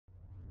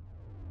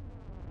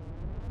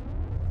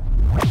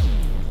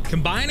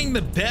Combining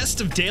the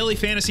best of daily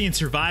fantasy and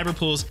survivor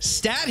pools,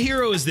 Stat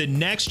Hero is the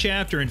next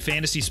chapter in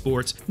fantasy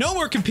sports. No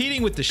more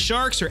competing with the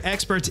sharks or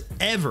experts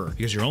ever,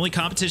 because your only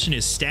competition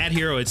is Stat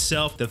Hero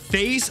itself. The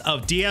face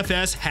of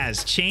DFS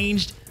has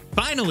changed.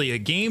 Finally, a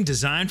game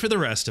designed for the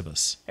rest of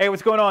us. Hey,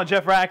 what's going on?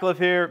 Jeff Ratcliffe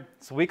here.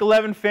 It's Week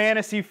 11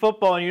 fantasy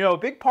football, and you know, a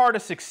big part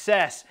of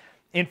success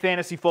in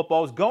fantasy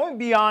football is going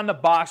beyond the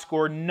box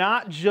score,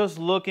 not just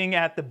looking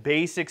at the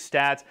basic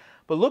stats,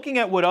 but looking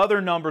at what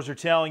other numbers are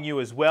telling you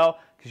as well,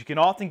 because you can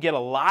often get a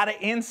lot of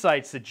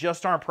insights that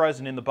just aren't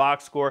present in the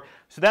box score.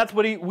 So that's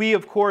what we,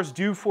 of course,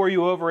 do for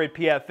you over at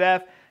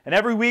PFF. And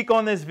every week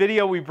on this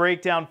video, we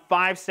break down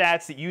 5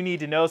 stats that you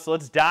need to know. So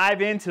let's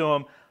dive into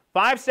them.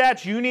 5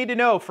 stats you need to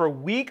know for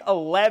Week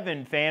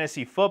 11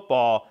 fantasy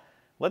football.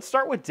 Let's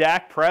start with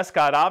Dak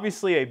Prescott.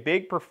 Obviously a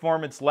big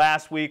performance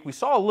last week. We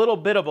saw a little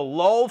bit of a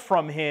lull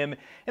from him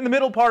in the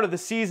middle part of the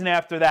season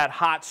after that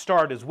hot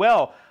start as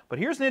well. But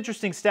here's an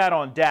interesting stat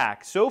on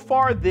Dak. So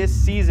far this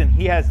season,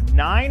 he has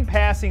 9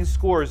 passing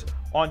scores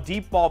on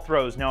deep ball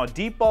throws. Now, a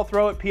deep ball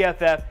throw at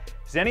PFF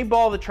is any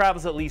ball that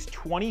travels at least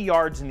 20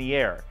 yards in the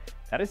air.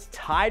 That is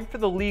tied for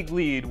the league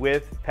lead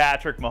with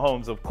Patrick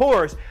Mahomes, of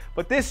course,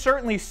 but this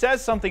certainly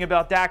says something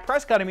about Dak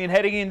Prescott. I mean,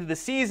 heading into the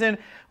season,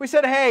 we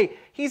said, hey,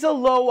 he's a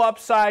low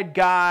upside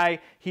guy.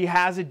 He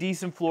has a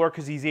decent floor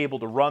because he's able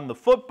to run the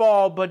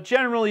football, but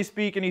generally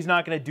speaking, he's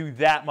not going to do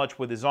that much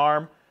with his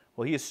arm.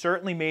 Well, he has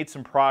certainly made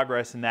some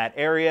progress in that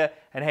area.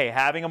 And hey,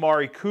 having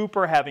Amari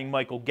Cooper, having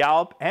Michael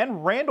Gallup,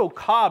 and Randall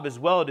Cobb as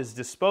well at his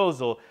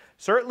disposal,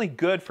 certainly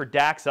good for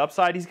Dak's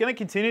upside. He's going to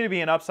continue to be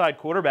an upside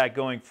quarterback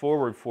going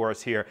forward for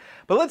us here.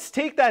 But let's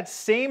take that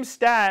same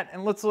stat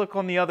and let's look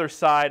on the other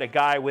side, a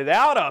guy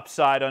without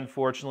upside,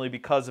 unfortunately,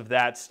 because of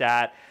that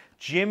stat,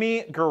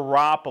 Jimmy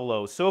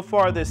Garoppolo. So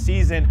far this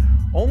season,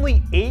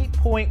 only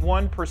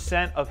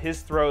 8.1% of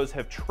his throws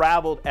have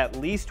traveled at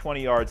least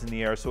 20 yards in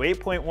the air. So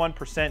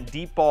 8.1%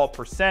 deep ball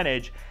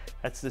percentage.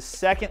 That's the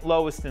second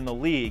lowest in the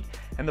league.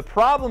 And the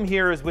problem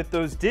here is with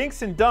those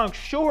dinks and dunks,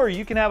 sure,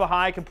 you can have a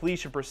high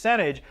completion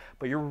percentage,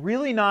 but you're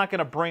really not going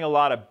to bring a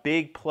lot of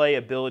big play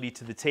ability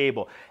to the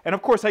table. And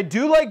of course, I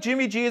do like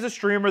Jimmy G as a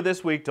streamer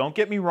this week. Don't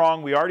get me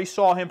wrong. We already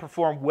saw him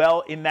perform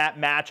well in that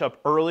matchup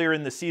earlier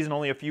in the season,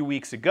 only a few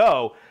weeks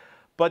ago.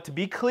 But to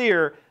be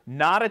clear,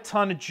 not a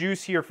ton of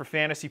juice here for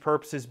fantasy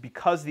purposes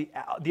because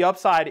the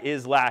upside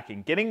is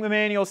lacking. Getting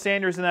Emmanuel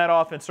Sanders in that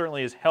offense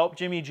certainly has helped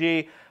Jimmy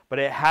G, but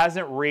it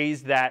hasn't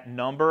raised that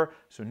number,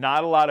 so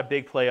not a lot of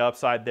big play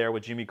upside there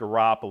with Jimmy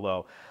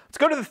Garoppolo. Let's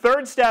go to the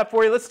third stat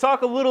for you. Let's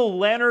talk a little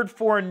Leonard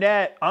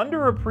Fournette,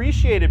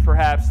 underappreciated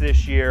perhaps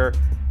this year.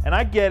 And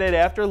I get it,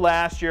 after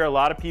last year, a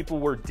lot of people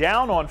were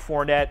down on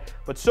Fournette,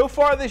 but so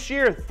far this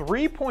year,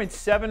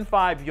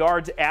 3.75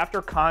 yards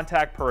after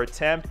contact per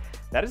attempt.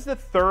 That is the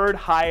 3rd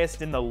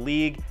highest in the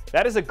league.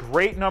 That is a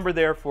great number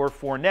there for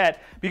Fournette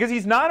because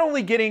he's not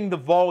only getting the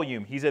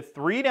volume, he's a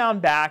 3-down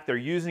back. They're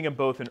using him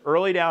both in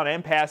early down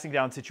and passing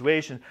down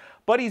situations,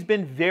 but he's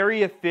been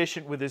very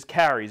efficient with his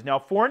carries. Now,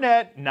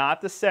 Fournette,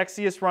 not the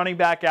sexiest running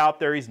back out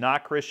there. He's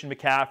not Christian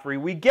McCaffrey.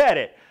 We get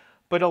it.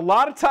 But a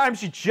lot of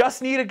times you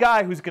just need a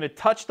guy who's going to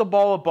touch the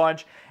ball a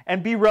bunch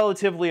and be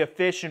relatively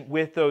efficient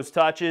with those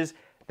touches.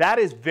 That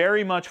is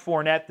very much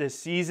Fournette this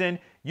season.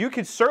 You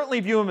could certainly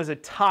view him as a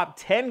top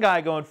 10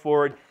 guy going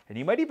forward, and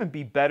he might even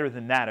be better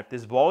than that. If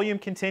this volume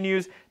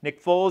continues,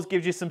 Nick Foles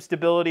gives you some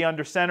stability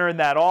under center in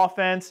that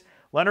offense.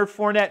 Leonard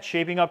Fournette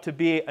shaping up to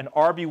be an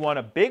RB1,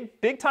 a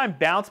big-time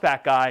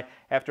bounce-back guy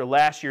after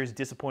last year's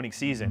disappointing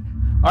season.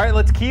 All right,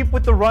 let's keep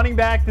with the running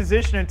back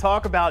position and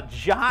talk about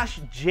Josh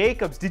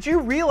Jacobs. Did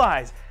you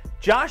realize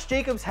Josh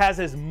Jacobs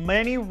has as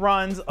many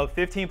runs of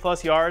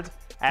 15-plus yards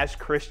as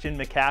Christian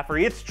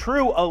McCaffrey? It's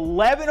true,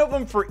 11 of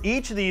them for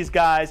each of these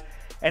guys.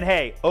 And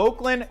hey,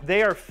 Oakland,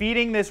 they are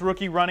feeding this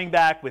rookie running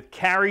back with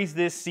carries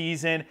this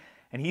season,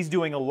 and he's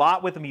doing a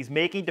lot with them. He's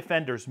making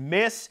defenders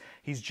miss.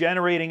 He's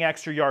generating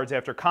extra yards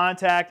after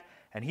contact,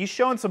 and he's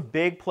showing some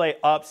big play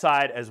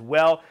upside as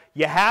well.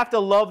 You have to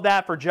love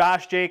that for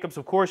Josh Jacobs.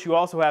 Of course, you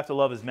also have to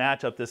love his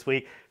matchup this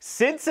week.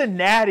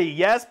 Cincinnati,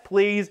 yes,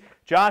 please.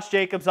 Josh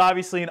Jacobs,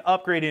 obviously an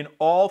upgrade in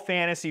all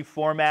fantasy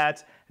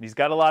formats. And he's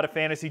got a lot of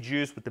fantasy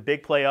juice with the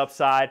big play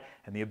upside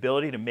and the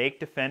ability to make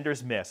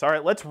defenders miss. All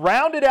right, let's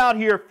round it out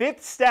here.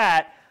 5th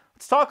stat.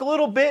 Let's talk a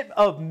little bit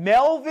of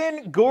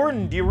Melvin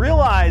Gordon. Do you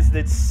realize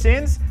that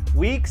since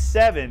Week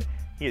 7,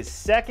 he is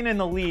 2nd in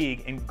the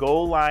league in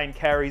goal line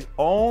carries?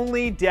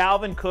 Only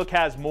Dalvin Cook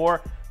has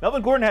more.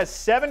 Melvin Gordon has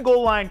 7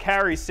 goal line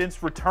carries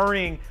since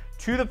returning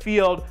to the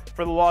field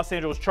for the Los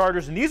Angeles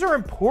Chargers. And these are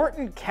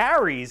important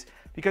carries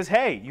because,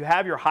 hey, you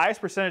have your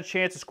highest percentage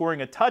chance of scoring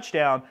a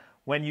touchdown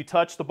when you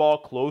touch the ball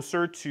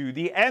closer to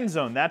the end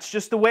zone. That's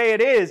just the way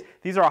it is.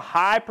 These are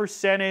high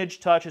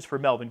percentage touches for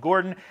Melvin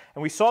Gordon.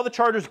 And we saw the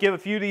Chargers give a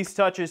few of these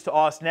touches to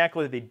Austin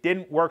Eckler. They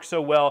didn't work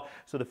so well.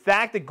 So the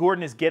fact that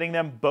Gordon is getting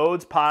them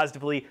bodes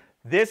positively.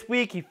 This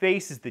week he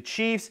faces the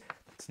Chiefs.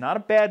 It's not a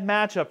bad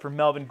matchup for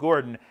Melvin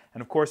Gordon.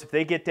 And of course, if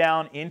they get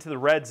down into the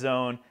red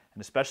zone,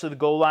 and especially the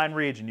goal line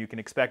region, you can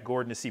expect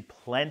Gordon to see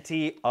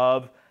plenty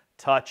of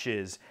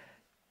touches.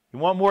 You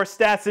want more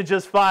stats than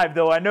just 5,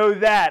 though. I know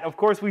that. Of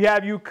course, we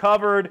have you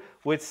covered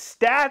with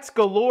stats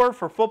galore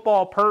for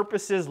football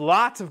purposes.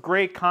 Lots of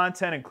great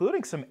content,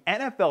 including some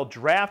NFL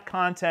draft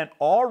content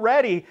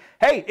already.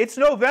 Hey, it's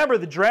November.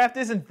 The draft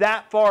isn't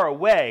that far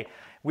away.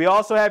 We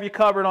also have you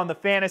covered on the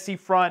fantasy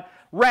front.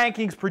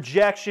 Rankings,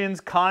 projections,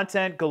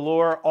 content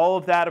galore. All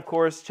of that, of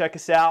course, check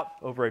us out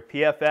over at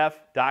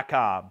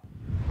PFF.com.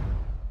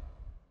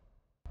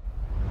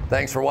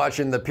 Thanks for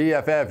watching the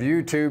PFF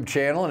YouTube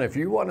channel. And if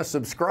you want to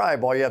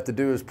subscribe, all you have to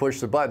do is push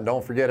the button.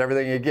 Don't forget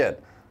everything you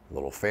get. A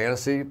little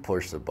fantasy,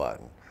 push the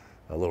button.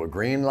 A little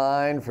green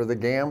line for the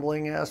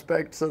gambling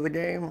aspects of the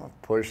game,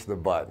 push the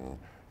button.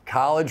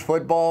 College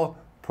football,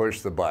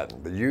 push the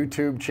button. The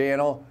YouTube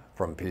channel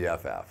from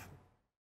PFF.